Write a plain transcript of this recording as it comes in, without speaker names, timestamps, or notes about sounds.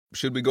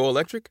Should we go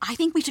electric? I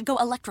think we should go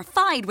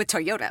electrified with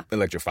Toyota.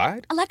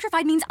 Electrified?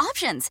 Electrified means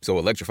options. So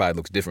electrified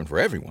looks different for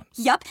everyone.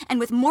 Yup, and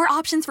with more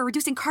options for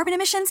reducing carbon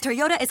emissions,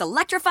 Toyota is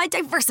electrified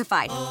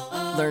diversified.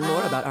 Learn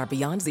more about our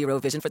Beyond Zero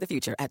vision for the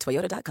future at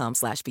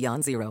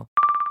toyota.com/Beyond Zero.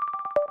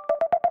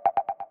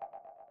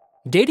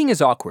 Dating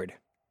is awkward.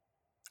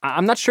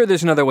 I'm not sure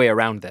there's another way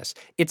around this.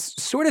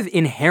 It's sort of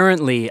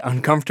inherently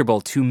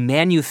uncomfortable to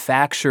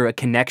manufacture a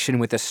connection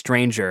with a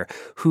stranger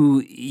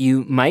who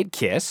you might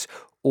kiss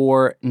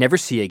or never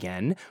see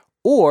again,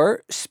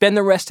 or spend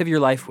the rest of your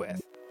life with.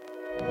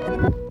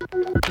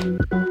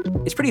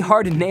 It's pretty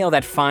hard to nail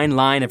that fine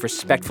line of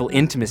respectful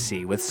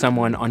intimacy with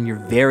someone on your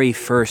very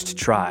first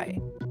try.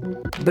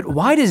 But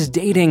why does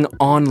dating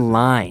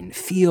online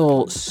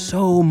feel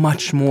so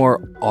much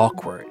more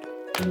awkward?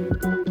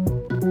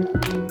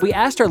 We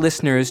asked our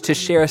listeners to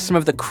share some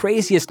of the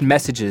craziest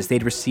messages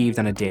they'd received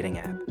on a dating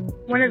app.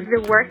 One of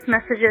the worst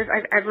messages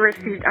I've ever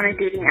received on a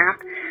dating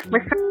app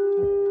was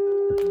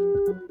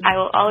I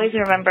will always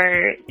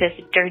remember this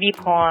dirty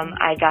poem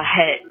I got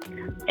hit.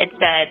 It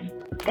said,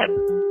 that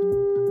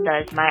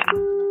does my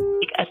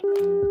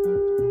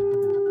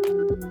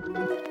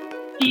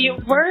The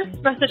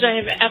worst message I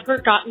have ever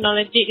gotten on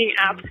a dating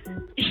app,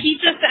 he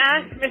just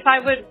asked if I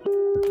would...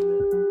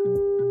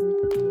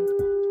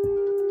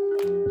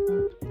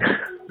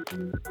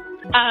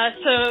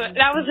 So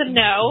that was a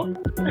no.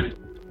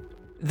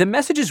 The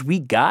messages we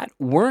got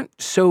weren't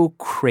so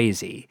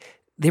crazy.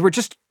 They were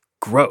just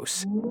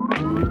gross.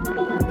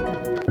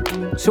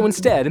 So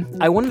instead,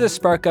 I wanted to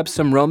spark up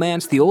some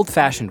romance the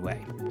old-fashioned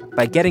way,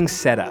 by getting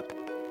set up.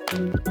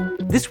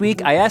 This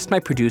week, I asked my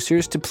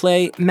producers to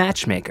play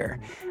matchmaker.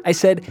 I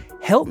said,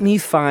 help me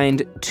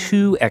find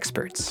two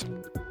experts.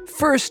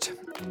 First,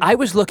 I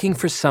was looking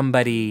for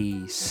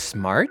somebody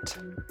smart,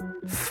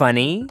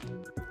 funny,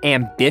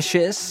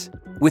 ambitious,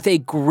 with a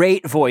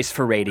great voice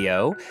for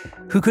radio,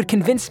 who could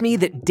convince me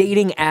that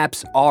dating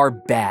apps are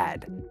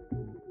bad.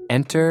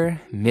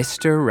 Enter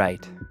Mr.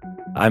 Right.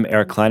 I'm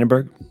Eric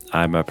Klinenberg.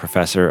 I'm a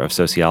professor of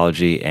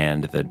sociology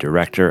and the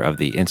director of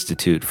the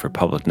Institute for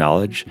Public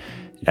Knowledge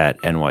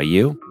at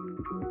NYU.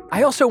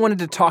 I also wanted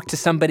to talk to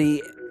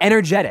somebody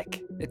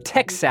energetic,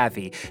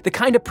 tech-savvy, the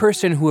kind of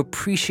person who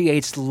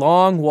appreciates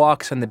long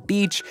walks on the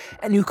beach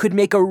and who could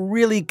make a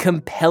really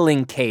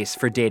compelling case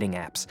for dating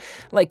apps.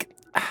 Like,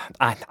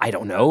 I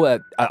don't know,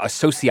 a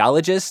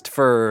sociologist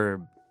for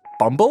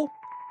Bumble?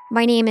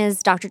 My name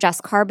is Dr.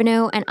 Jess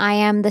Carbonneau, and I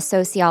am the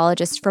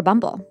sociologist for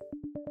Bumble.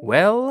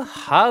 Well,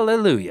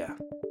 hallelujah.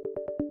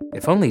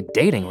 If only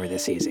dating were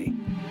this easy.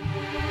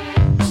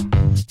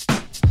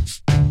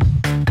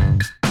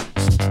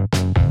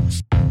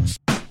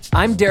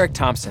 I'm Derek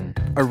Thompson,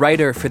 a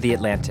writer for The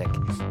Atlantic,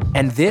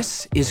 and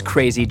this is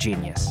Crazy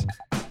Genius.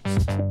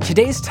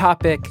 Today's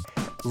topic,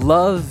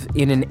 love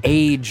in an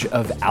age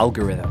of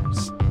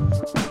algorithms.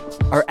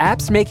 Are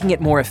apps making it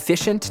more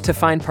efficient to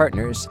find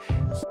partners,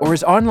 or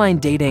is online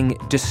dating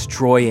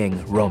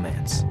destroying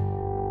romance?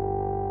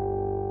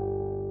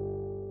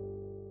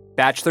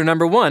 Bachelor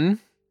number one,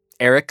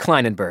 Eric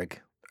Klinenberg.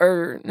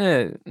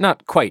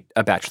 Not quite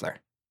a bachelor.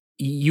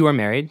 You are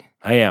married?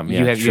 I am, yeah,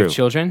 you have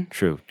children?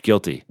 True.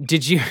 Guilty.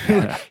 Did you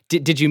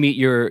did you meet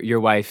your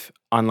wife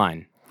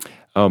online?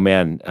 Oh,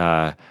 man,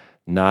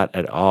 not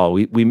at all.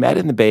 We met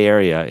in the Bay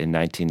Area in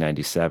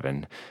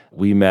 1997.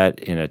 We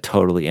met in a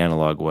totally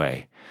analog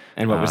way.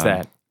 And what was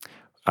that?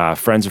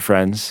 Friends of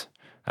friends,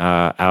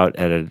 out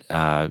at a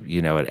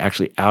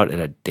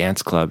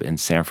dance club in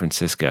San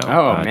Francisco.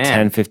 Oh, man.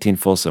 1015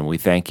 Folsom. We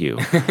thank you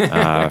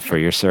for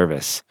your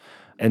service.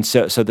 And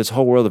so this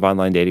whole world of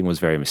online dating was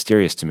very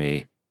mysterious to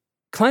me.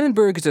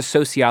 Klinenberg is a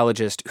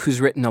sociologist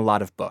who's written a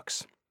lot of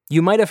books.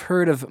 You might have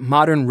heard of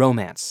Modern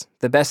Romance,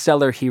 the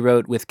bestseller he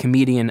wrote with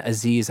comedian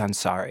Aziz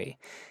Ansari.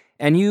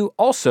 And you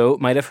also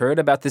might have heard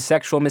about the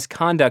sexual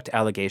misconduct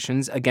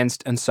allegations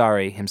against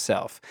Ansari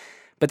himself.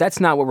 But that's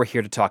not what we're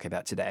here to talk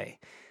about today.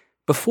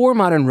 Before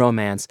Modern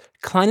Romance,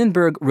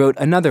 Klinenberg wrote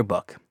another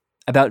book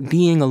about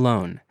being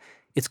alone.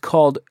 It's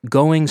called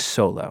Going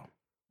Solo.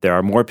 There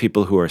are more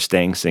people who are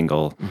staying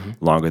single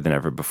longer than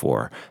ever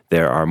before.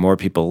 There are more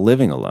people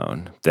living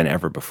alone than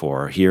ever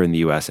before here in the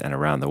U.S. and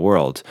around the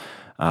world.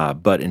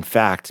 But in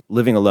fact,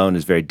 living alone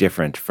is very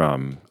different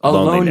from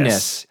loneliness.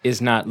 Aloneness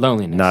is not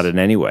loneliness. Not in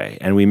any way.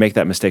 And we make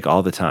that mistake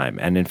all the time.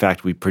 And in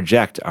fact, we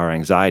project our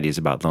anxieties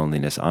about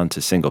loneliness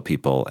onto single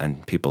people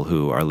and people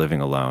who are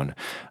living alone.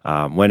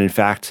 When in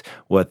fact,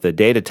 what the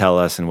data tell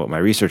us and what my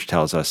research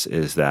tells us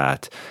is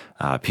that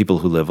people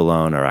who live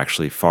alone are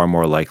actually far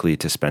more likely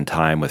to spend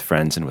time with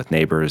friends and with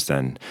neighbors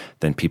than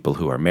people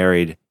who are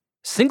married.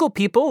 Single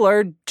people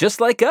are just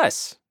like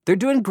us. They're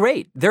doing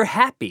great. They're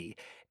happy.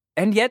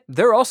 And yet,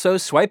 they're also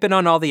swiping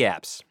on all the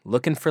apps,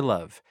 looking for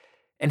love.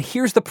 And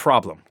here's the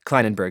problem,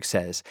 Klinenberg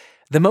says.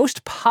 The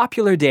most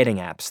popular dating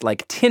apps,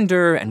 like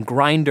Tinder and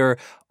Grindr,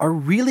 are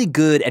really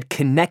good at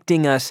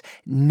connecting us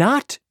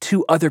not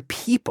to other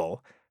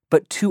people,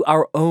 but to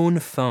our own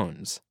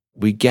phones.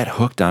 We get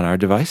hooked on our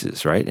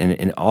devices, right?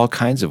 In all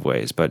kinds of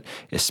ways, but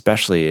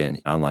especially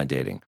in online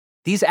dating.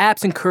 These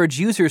apps encourage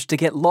users to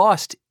get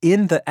lost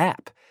in the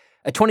app.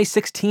 A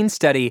 2016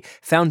 study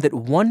found that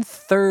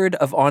 1/3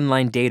 of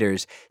online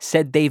daters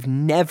said they've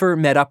never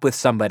met up with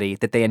somebody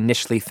that they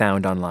initially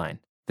found online.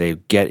 They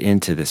get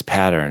into this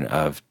pattern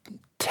of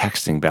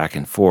texting back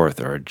and forth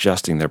or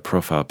adjusting their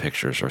profile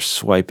pictures or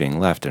swiping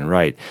left and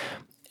right,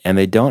 and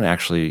they don't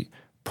actually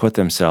put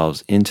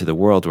themselves into the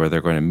world where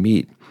they're going to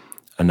meet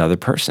another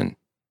person.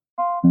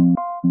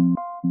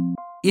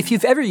 If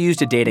you've ever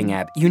used a dating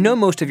app, you know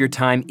most of your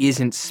time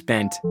isn't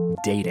spent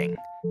dating.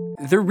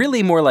 They're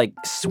really more like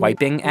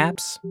swiping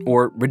apps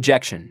or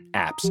rejection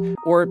apps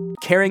or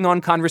carrying on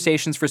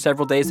conversations for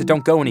several days that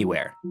don't go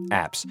anywhere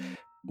apps.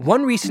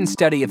 One recent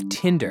study of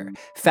Tinder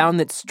found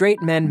that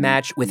straight men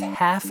match with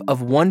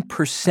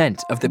 0.5%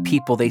 of the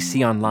people they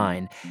see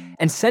online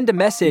and send a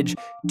message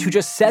to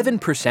just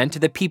 7%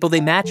 of the people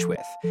they match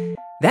with.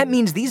 That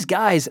means these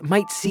guys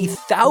might see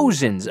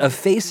thousands of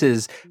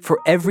faces for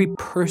every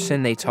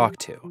person they talk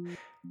to.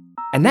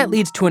 And that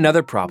leads to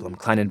another problem,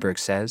 Kleinenberg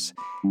says.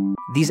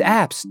 These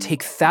apps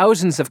take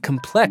thousands of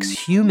complex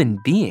human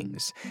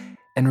beings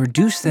and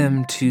reduce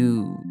them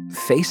to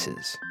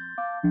faces.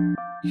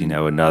 You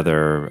know,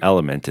 another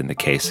element in the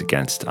case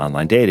against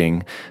online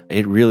dating,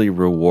 it really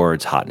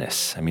rewards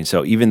hotness. I mean,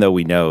 so even though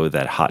we know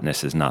that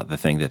hotness is not the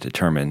thing that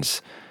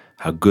determines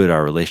how good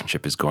our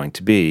relationship is going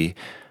to be,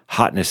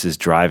 hotness is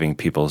driving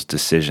people's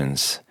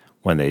decisions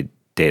when they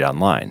date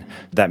online.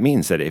 That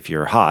means that if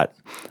you're hot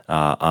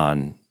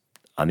on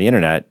the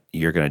internet,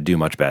 you're going to do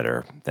much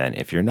better than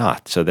if you're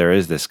not. So there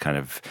is this kind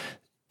of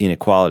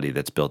inequality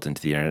that's built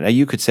into the internet. Now,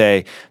 you could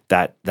say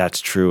that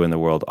that's true in the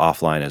world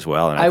offline as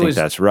well, and I think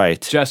that's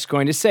right. Just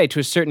going to say, to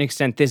a certain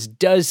extent, this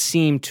does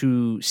seem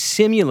to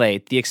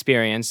simulate the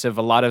experience of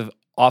a lot of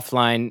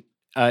offline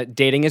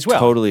dating as well.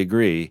 Totally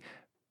agree.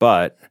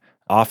 But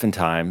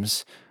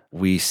oftentimes,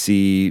 we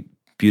see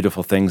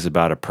beautiful things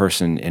about a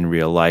person in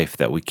real life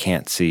that we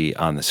can't see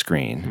on the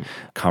screen. Mm-hmm.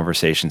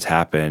 Conversations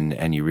happen,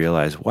 and you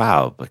realize,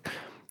 wow, like,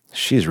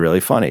 she's really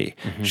funny.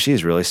 Mm-hmm.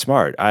 She's really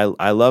smart.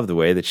 I love the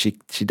way that she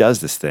does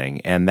this thing,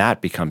 and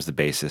that becomes the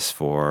basis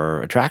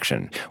for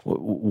attraction.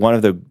 One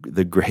of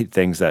the great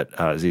things that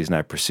Aziz and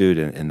I pursued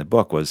in the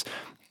book was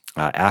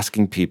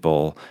asking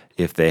people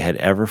if they had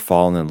ever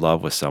fallen in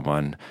love with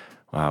someone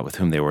with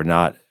whom they were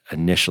not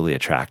initially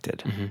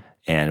attracted. Mm-hmm.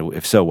 And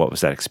if so, what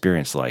was that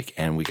experience like?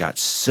 And we got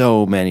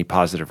so many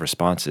positive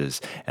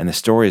responses, and the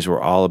stories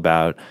were all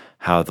about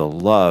how the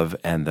love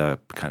and the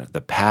kind of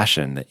the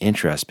passion, the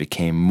interest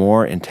became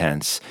more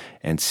intense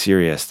and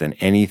serious than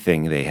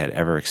anything they had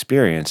ever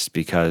experienced,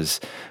 because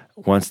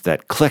once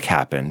that click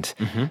happened,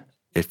 mm-hmm.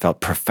 it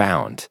felt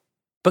profound.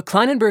 But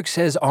Kleinenberg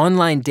says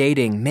online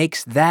dating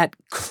makes that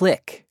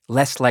click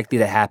less likely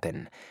to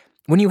happen.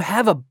 When you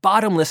have a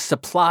bottomless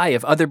supply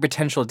of other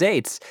potential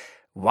dates,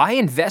 why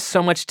invest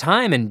so much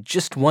time in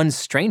just one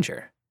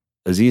stranger?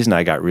 Aziz and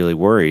I got really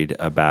worried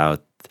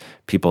about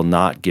people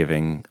not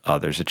giving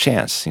others a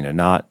chance,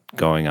 not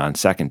going on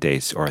second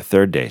dates or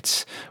third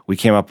dates. We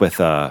came up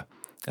with a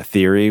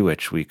theory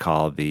which we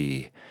call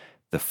the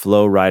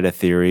Flo Rida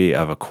theory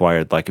of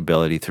acquired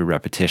likability through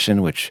repetition,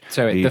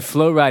 the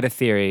Flo Rida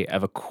theory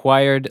of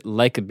acquired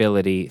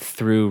likability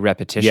through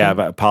repetition. Yeah,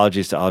 but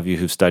apologies to all of you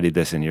who've studied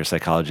this in your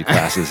psychology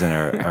classes and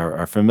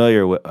are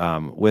familiar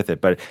with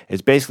it. But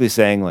it's basically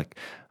saying, like,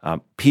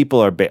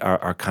 people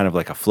are kind of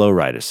like a Flo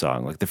Rida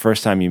song. Like, the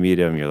first time you meet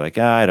them, you're like,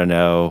 I don't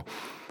know,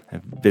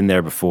 I've been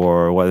there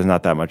before. Well, there's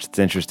not that much that's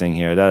interesting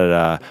here. Da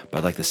da da.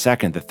 But like the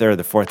second, the third,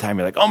 the fourth time,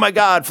 you're like, oh my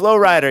God, Flo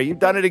Rida, you've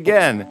done it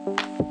again.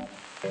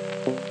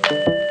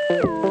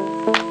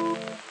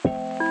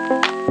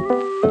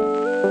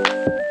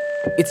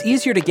 It's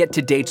easier to get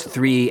to dates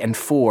 3 and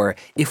 4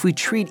 if we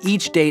treat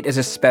each date as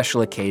a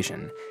special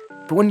occasion.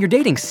 But when you're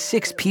dating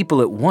 6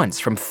 people at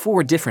once from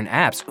 4 different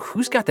apps,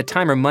 who's got the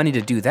time or money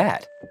to do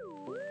that?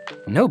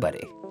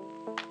 Nobody.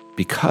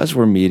 Because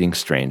we're meeting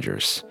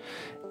strangers,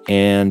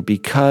 and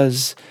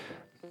because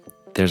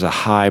there's a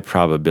high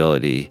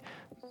probability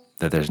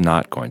that there's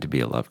not going to be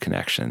a love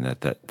connection,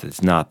 that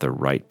it's not the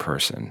right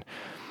person,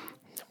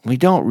 we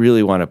don't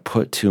really want to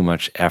put too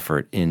much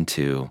effort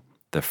into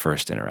the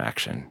first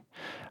interaction.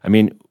 I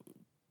mean,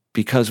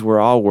 because we're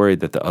all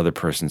worried that the other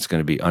person's going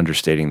to be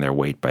understating their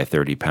weight by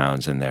 30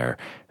 pounds and their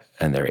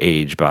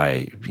age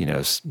by,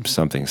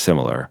 something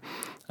similar.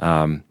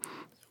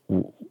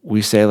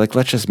 We say, like,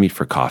 let's just meet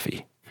for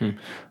coffee.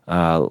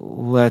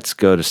 Let's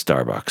go to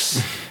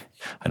Starbucks.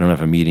 I don't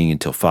have a meeting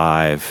until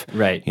 5.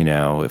 Right.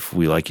 If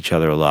we like each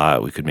other a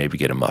lot, we could maybe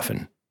get a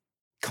muffin.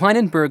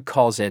 Kleinenberg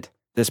calls it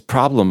this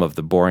problem of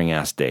the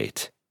boring-ass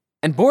date.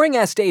 And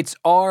boring-ass dates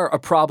are a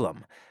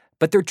problem,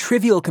 but they're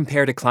trivial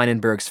compared to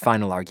Kleinenberg's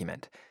final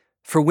argument.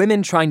 For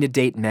women trying to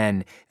date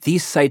men,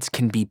 these sites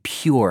can be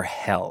pure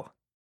hell.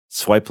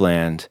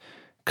 Swipeland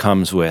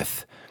comes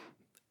with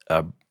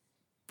a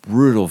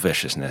brutal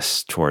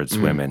viciousness towards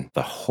women,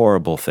 the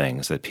horrible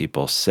things that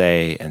people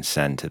say and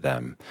send to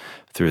them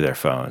through their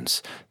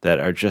phones that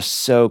are just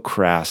so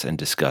crass and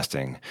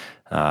disgusting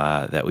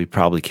that we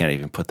probably can't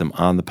even put them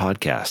on the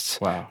podcasts.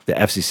 Wow. The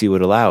FCC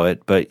would allow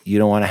it, but you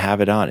don't want to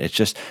have it on. It's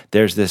just,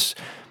 there's this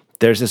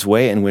There's this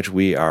way in which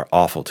we are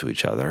awful to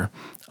each other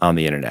on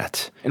the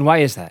internet. And why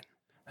is that?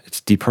 It's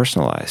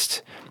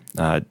depersonalized.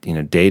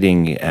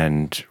 Dating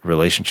and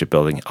relationship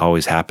building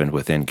always happened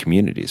within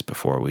communities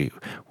before.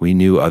 We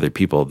knew other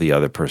people the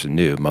other person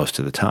knew most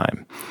of the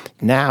time.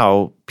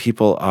 Now,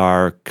 people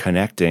are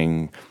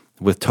connecting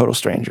with total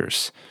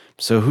strangers.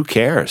 So who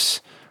cares?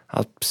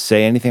 I'll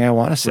say anything I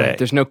want to say. Right.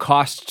 There's no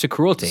cost to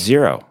cruelty.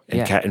 Zero.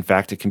 Yeah. In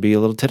fact, it can be a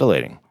little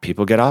titillating.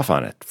 People get off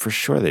on it. For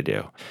sure they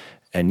do.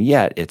 And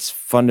yet, it's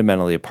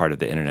fundamentally a part of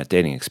the internet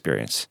dating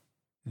experience.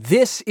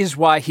 This is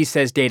why he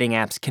says dating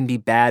apps can be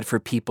bad for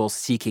people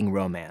seeking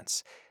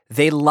romance.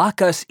 They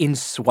lock us in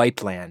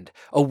swipe land,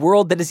 a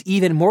world that is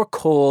even more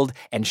cold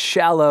and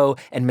shallow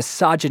and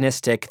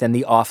misogynistic than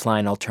the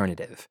offline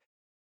alternative.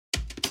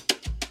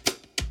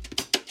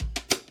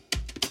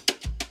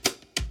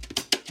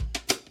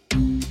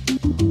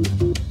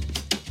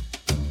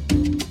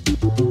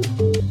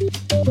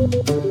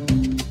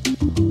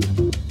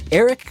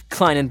 Eric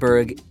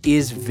Klinenberg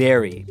is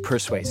very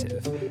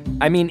persuasive.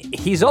 I mean,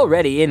 he's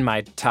already in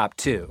my top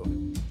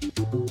 2.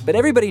 But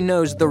everybody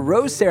knows the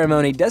rose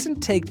ceremony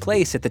doesn't take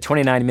place at the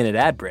 29-minute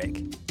ad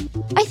break.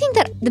 I think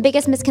that the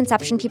biggest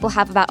misconception people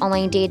have about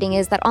online dating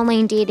is that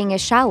online dating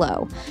is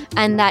shallow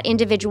and that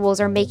individuals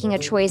are making a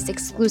choice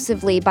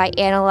exclusively by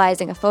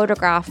analyzing a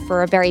photograph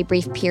for a very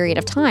brief period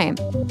of time.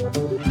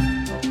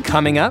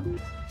 Coming up,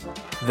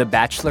 The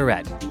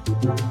Bachelorette.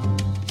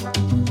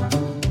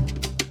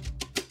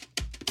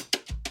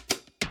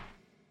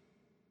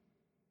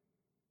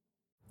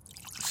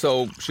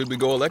 So, should we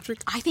go electric?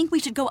 I think we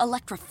should go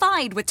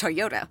electrified with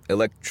Toyota.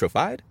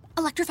 Electrified?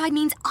 Electrified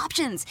means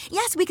options.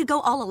 Yes, we could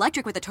go all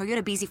electric with the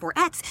Toyota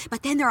BZ4X,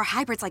 but then there are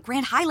hybrids like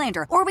Grand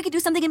Highlander, or we could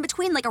do something in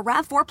between like a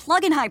RAV4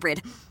 plug-in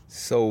hybrid.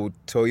 So,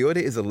 Toyota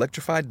is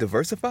electrified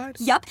diversified?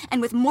 Yup, and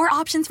with more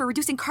options for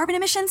reducing carbon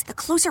emissions, the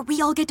closer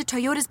we all get to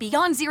Toyota's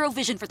Beyond Zero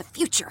vision for the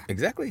future.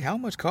 Exactly how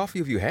much coffee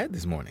have you had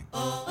this morning?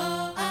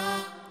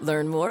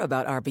 Learn more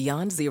about our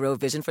Beyond Zero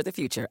vision for the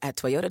future at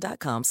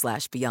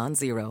toyota.com/Beyond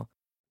Zero.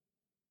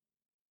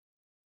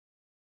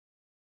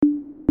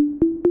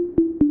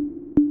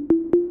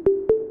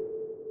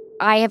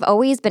 I have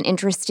always been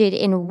interested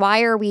in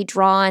why are we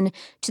drawn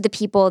to the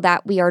people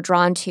that we are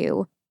drawn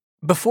to.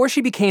 Before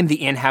she became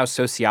the in-house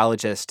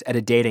sociologist at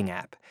a dating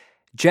app,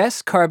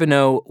 Jess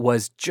Carbonneau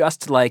was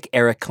just like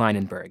Eric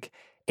Klinenberg,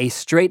 a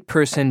straight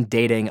person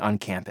dating on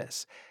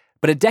campus.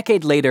 But a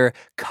decade later,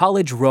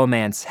 college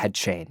romance had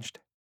changed.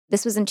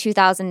 This was in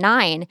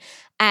 2009,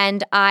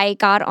 and I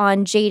got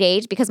on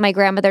JDate because my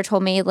grandmother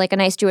told me, like a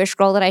nice Jewish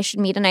girl, that I should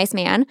meet a nice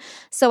man.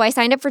 So I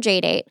signed up for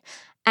JDate.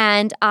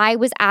 And I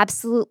was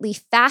absolutely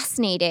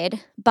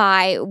fascinated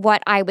by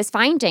what I was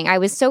finding. I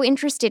was so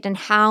interested in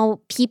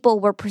how people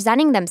were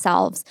presenting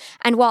themselves.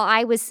 And while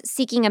I was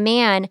seeking a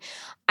man,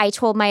 I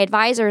told my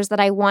advisors that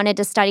I wanted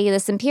to study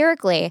this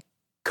empirically.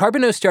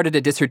 Carbonneau started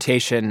a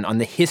dissertation on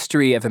the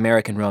history of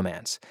American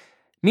romance.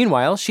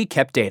 Meanwhile, she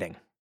kept dating.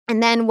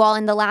 And then while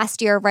in the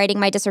last year of writing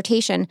my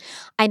dissertation,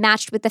 I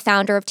matched with the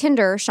founder of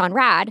Tinder, Sean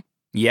Rad.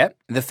 Yep,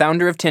 the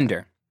founder of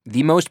Tinder,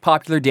 the most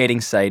popular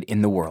dating site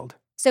in the world.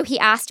 So he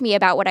asked me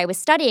about what I was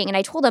studying, and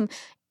I told him,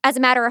 as a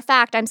matter of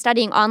fact, I'm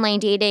studying online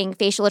dating,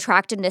 facial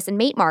attractiveness, and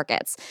mate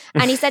markets.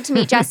 And he said to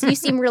me, Jess, you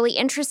seem really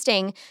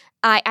interesting.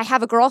 I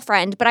have a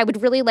girlfriend, but I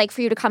would really like for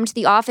you to come to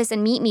the office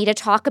and meet me to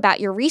talk about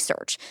your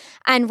research.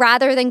 And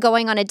rather than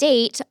going on a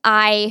date,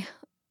 I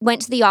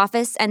went to the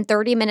office and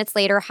 30 minutes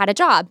later had a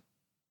job.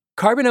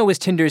 Carbonneau was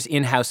Tinder's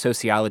in-house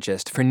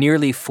sociologist for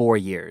nearly 4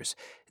 years.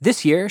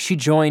 This year, she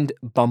joined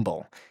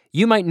Bumble.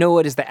 You might know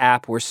it as the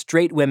app where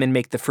straight women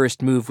make the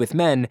first move with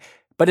men,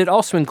 but it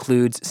also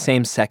includes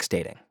same-sex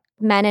dating.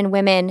 Men and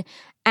women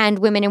and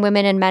women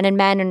and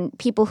men and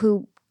people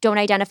who don't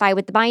identify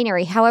with the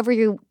binary, however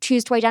you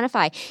choose to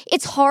identify.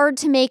 It's hard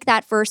to make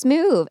that first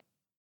move.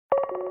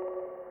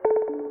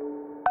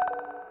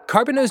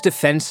 Carbonneau's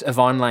defense of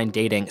online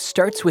dating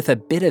starts with a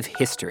bit of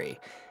history.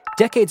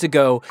 Decades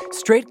ago,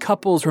 straight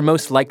couples were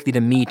most likely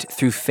to meet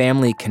through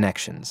family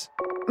connections.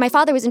 My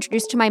father was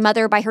introduced to my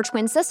mother by her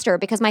twin sister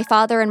because my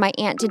father and my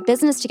aunt did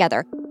business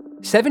together.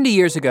 70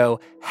 years ago,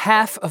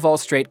 half of all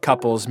straight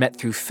couples met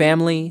through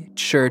family,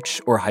 church,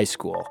 or high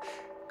school.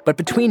 But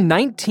between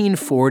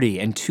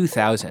 1940 and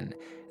 2000,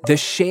 the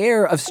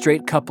share of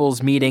straight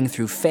couples meeting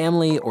through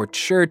family or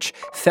church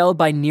fell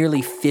by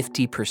nearly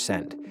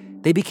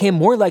 50%. They became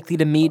more likely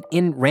to meet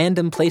in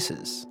random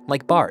places,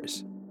 like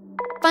bars.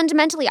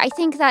 Fundamentally, I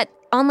think that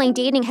online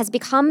dating has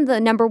become the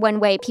number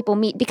one way people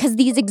meet because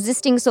these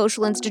existing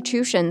social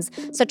institutions,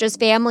 such as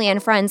family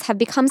and friends, have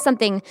become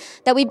something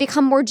that we've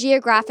become more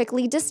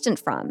geographically distant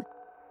from.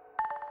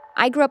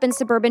 I grew up in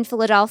suburban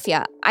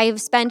Philadelphia. I've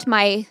spent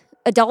my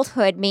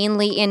adulthood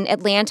mainly in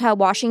Atlanta,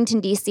 Washington,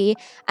 D.C.,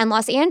 and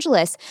Los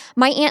Angeles.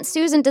 My Aunt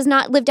Susan does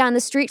not live down the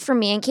street from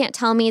me and can't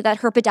tell me that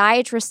her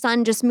podiatrist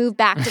son just moved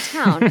back to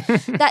town.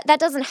 That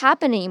doesn't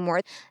happen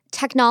anymore.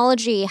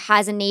 Technology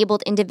has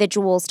enabled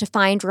individuals to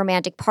find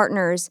romantic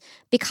partners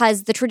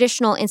because the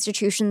traditional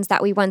institutions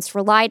that we once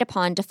relied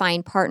upon to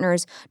find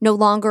partners no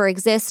longer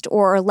exist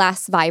or are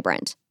less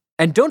vibrant.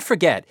 And don't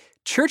forget,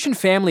 church and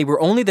family were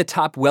only the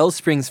top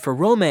wellsprings for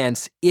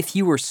romance if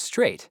you were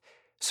straight.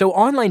 So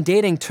online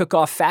dating took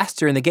off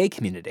faster in the gay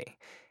community.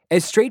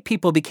 As straight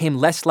people became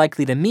less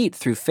likely to meet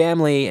through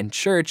family and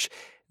church,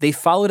 they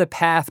followed a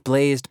path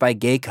blazed by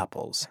gay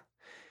couples.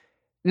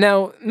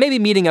 Now, maybe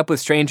meeting up with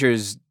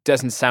strangers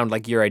doesn't sound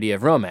like your idea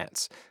of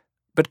romance,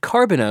 but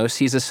Carbonneau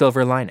sees a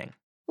silver lining.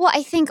 Well,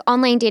 I think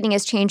online dating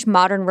has changed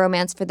modern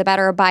romance for the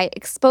better by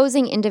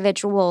exposing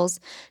individuals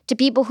to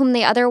people whom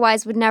they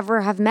otherwise would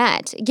never have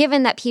met.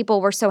 Given that people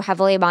were so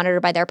heavily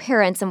monitored by their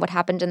parents and what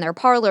happened in their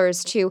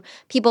parlors to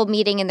people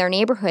meeting in their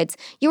neighborhoods,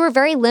 you were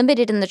very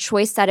limited in the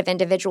choice set of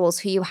individuals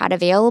who you had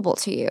available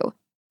to you.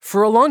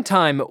 For a long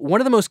time,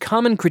 one of the most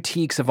common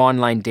critiques of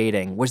online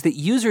dating was that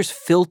users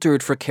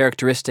filtered for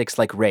characteristics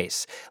like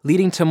race,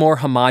 leading to more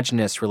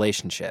homogenous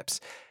relationships.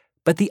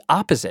 But the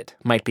opposite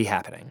might be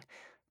happening.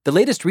 The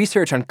latest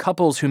research on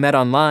couples who met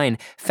online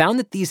found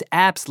that these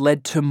apps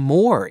led to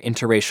more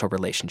interracial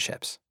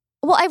relationships.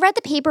 Well, I read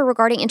the paper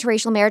regarding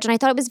interracial marriage, and I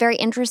thought it was very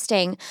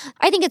interesting.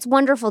 I think it's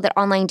wonderful that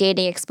online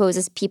dating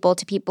exposes people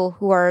to people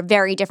who are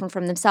very different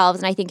from themselves.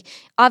 And I think,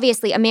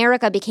 obviously,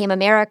 America became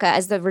America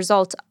as the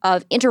result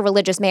of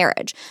interreligious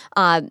marriage.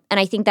 And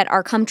I think that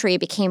our country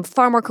became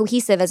far more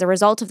cohesive as a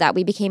result of that.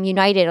 We became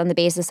united on the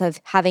basis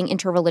of having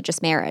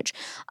interreligious marriage.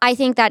 I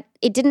think that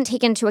it didn't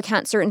take into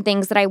account certain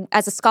things that I,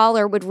 as a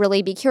scholar, would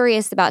really be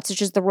curious about,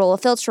 such as the role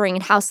of filtering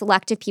and how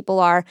selective people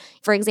are.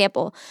 For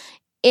example,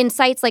 in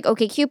sites like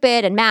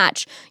OkCupid and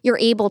Match, you're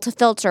able to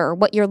filter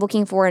what you're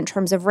looking for in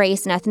terms of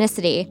race and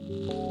ethnicity.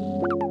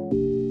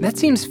 That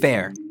seems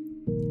fair.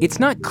 It's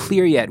not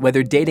clear yet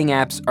whether dating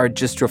apps are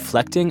just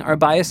reflecting our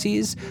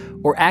biases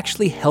or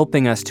actually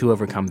helping us to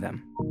overcome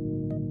them.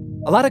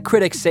 A lot of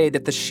critics say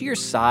that the sheer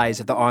size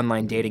of the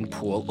online dating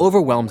pool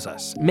overwhelms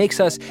us,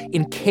 makes us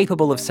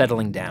incapable of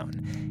settling down.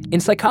 In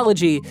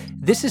psychology,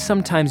 this is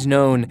sometimes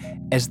known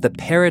as the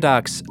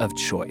paradox of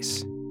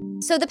choice.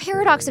 So the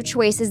paradox of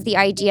choice is the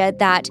idea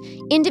that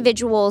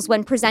individuals,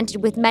 when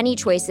presented with many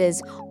choices,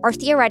 are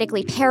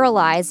theoretically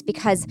paralyzed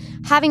because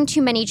having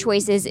too many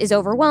choices is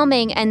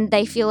overwhelming, and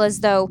they feel as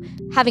though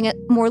having a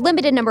more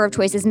limited number of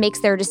choices makes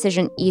their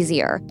decision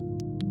easier.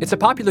 It's a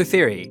popular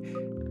theory,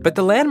 but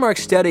the landmark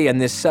study on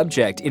this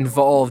subject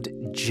involved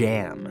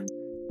jam.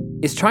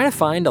 Is trying to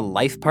find a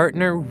life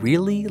partner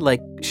really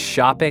like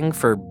shopping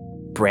for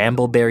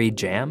brambleberry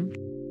jam?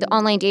 The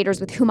online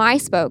daters with whom I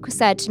spoke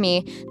said to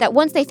me that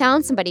once they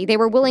found somebody, they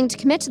were willing to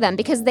commit to them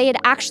because they had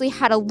actually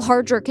had a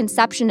larger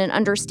conception and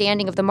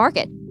understanding of the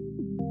market.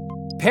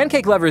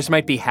 Pancake lovers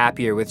might be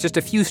happier with just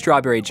a few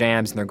strawberry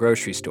jams in their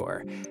grocery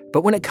store.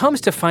 But when it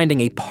comes to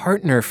finding a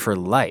partner for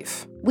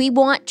life, we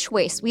want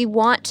choice. We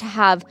want to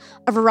have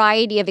a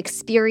variety of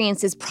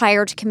experiences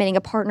prior to committing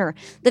a partner.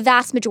 The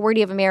vast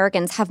majority of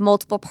Americans have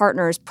multiple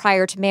partners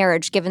prior to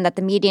marriage, given that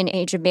the median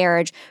age of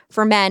marriage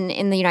for men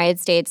in the United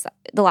States,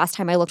 the last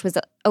time I looked, was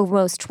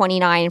almost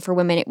 29. For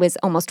women, it was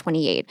almost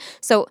 28.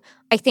 So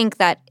I think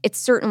that it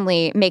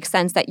certainly makes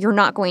sense that you're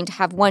not going to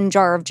have one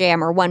jar of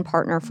jam or one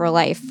partner for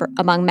life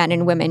among men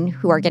and women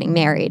who are getting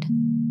married.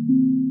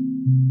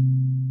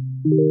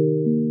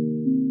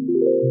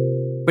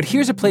 But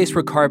here's a place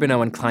where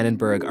Carbonneau and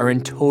Kleinenberg are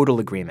in total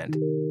agreement.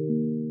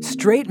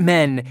 Straight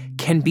men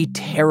can be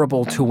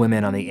terrible to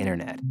women on the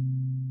internet.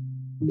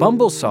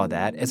 Bumble saw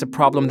that as a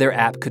problem their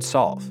app could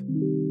solve.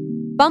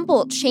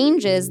 Bumble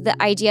changes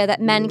the idea that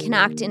men can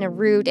act in a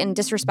rude and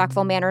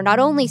disrespectful manner, not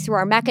only through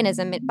our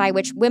mechanism by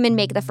which women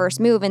make the first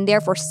move and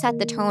therefore set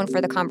the tone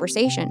for the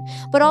conversation,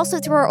 but also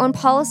through our own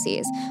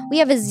policies. We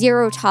have a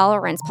zero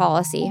tolerance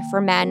policy for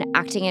men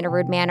acting in a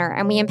rude manner,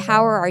 and we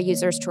empower our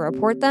users to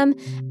report them,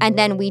 and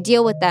then we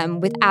deal with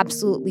them with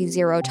absolutely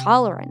zero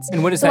tolerance.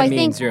 And what does that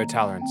mean, zero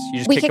tolerance?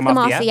 You just kick them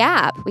off the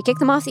app? We kick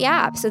them off the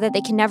app so that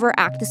they can never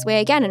act this way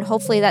again, and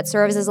hopefully that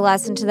serves as a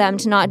lesson to them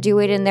to not do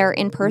it in their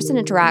in-person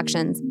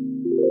interactions.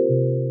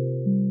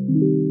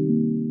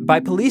 By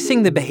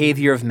policing the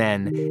behavior of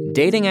men,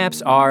 dating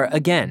apps are,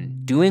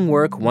 again, doing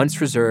work once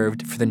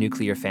reserved for the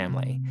nuclear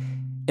family.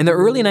 In the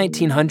early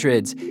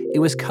 1900s, it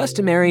was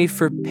customary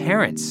for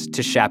parents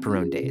to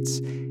chaperone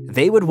dates.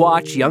 They would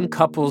watch young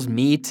couples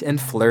meet and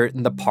flirt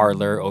in the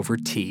parlor over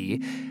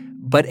tea.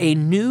 But a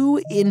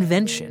new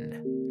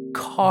invention,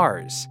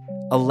 cars,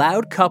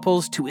 allowed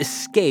couples to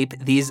escape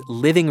these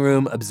living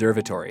room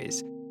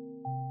observatories.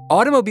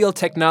 Automobile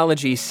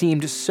technology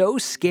seemed so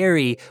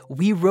scary,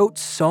 we wrote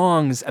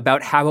songs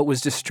about how it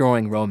was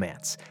destroying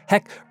romance.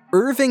 Heck,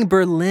 Irving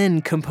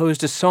Berlin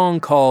composed a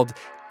song called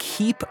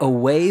Keep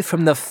Away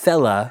from the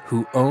Fella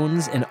Who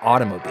Owns an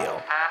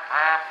Automobile.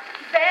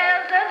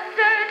 There's a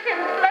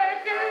certain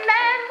flirting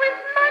man with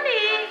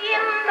money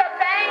in the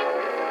bank.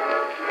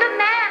 The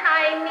man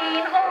I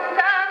mean owns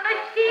a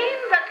machine,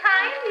 the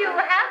kind you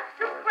have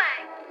to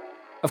crank.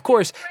 Of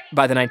course,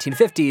 by the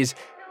 1950s,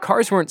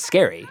 cars weren't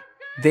scary.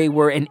 They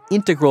were an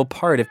integral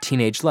part of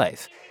teenage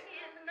life.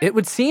 It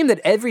would seem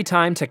that every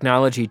time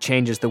technology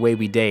changes the way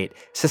we date,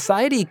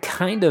 society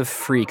kind of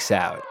freaks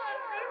out.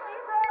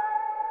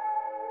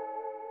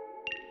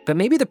 But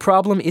maybe the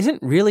problem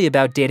isn't really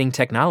about dating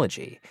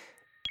technology.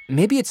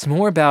 maybe it's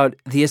more about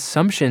the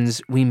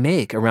assumptions we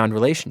make around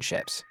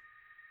relationships.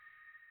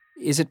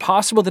 Is it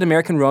possible that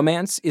American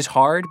romance is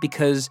hard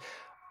because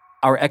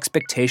our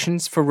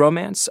expectations for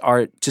romance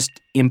are just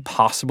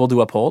impossible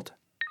to uphold?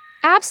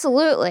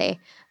 Absolutely.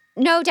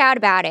 No doubt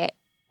about it.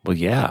 Well,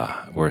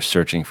 yeah, we're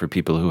searching for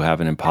people who have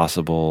an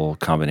impossible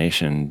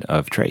combination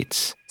of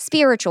traits.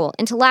 Spiritual,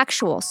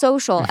 intellectual,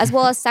 social, as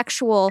well as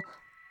sexual,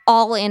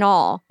 all in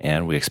all.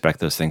 And we expect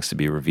those things to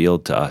be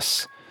revealed to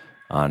us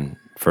on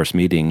first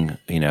meeting,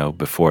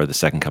 before the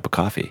second cup of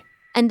coffee.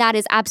 And that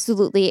is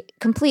absolutely,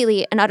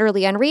 completely, and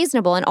utterly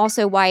unreasonable, and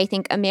also why I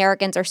think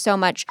Americans are so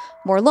much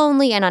more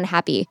lonely and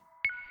unhappy.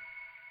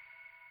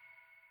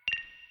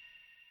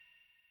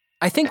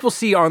 I think we'll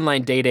see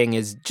online dating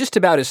as just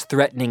about as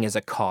threatening as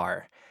a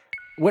car.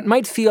 What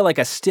might feel like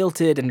a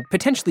stilted and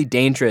potentially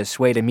dangerous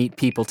way to meet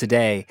people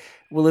today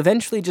will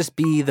eventually just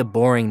be the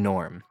boring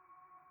norm.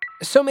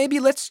 So maybe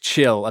let's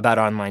chill about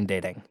online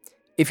dating.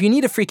 If you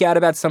need to freak out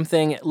about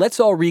something, let's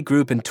all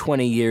regroup in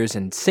 20 years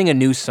and sing a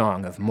new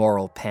song of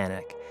moral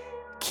panic.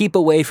 Keep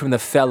away from the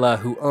fella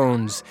who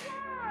owns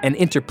an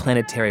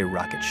interplanetary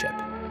rocket ship.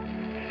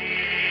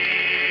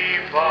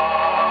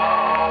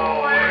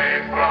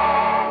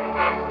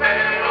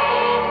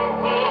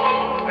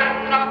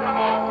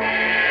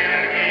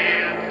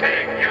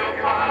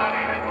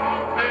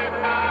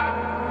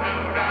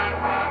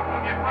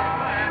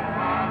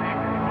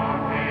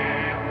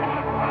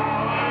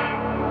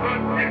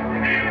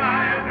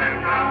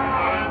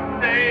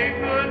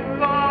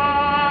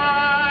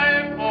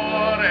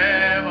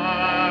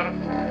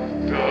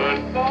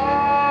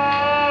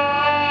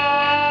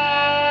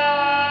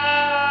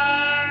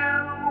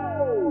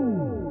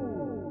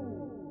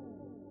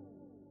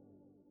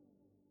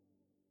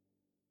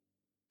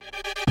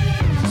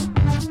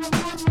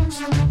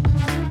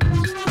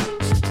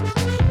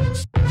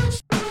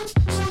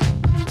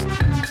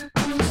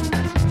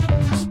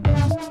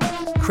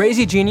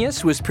 Crazy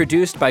Genius was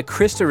produced by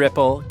Krista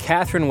Ripple,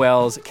 Catherine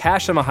Wells,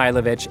 Kasia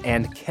Mihailovich,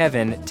 and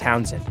Kevin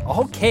Townsend.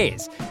 All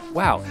Ks.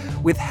 Wow.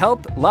 With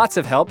help, lots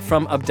of help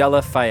from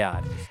Abdullah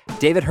Fayyad.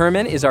 David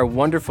Herman is our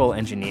wonderful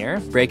engineer.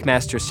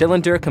 Breakmaster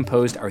Cylinder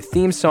composed our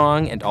theme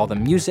song and all the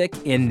music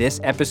in this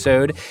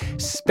episode.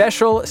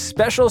 Special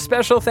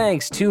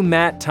thanks to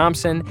Matt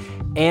Thompson.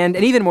 And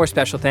an even more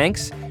special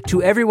thanks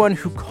to everyone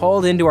who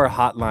called into our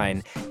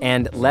hotline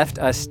and left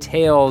us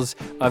tales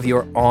of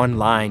your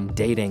online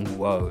dating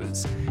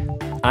woes.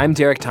 I'm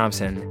Derek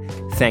Thompson.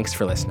 Thanks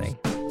for listening.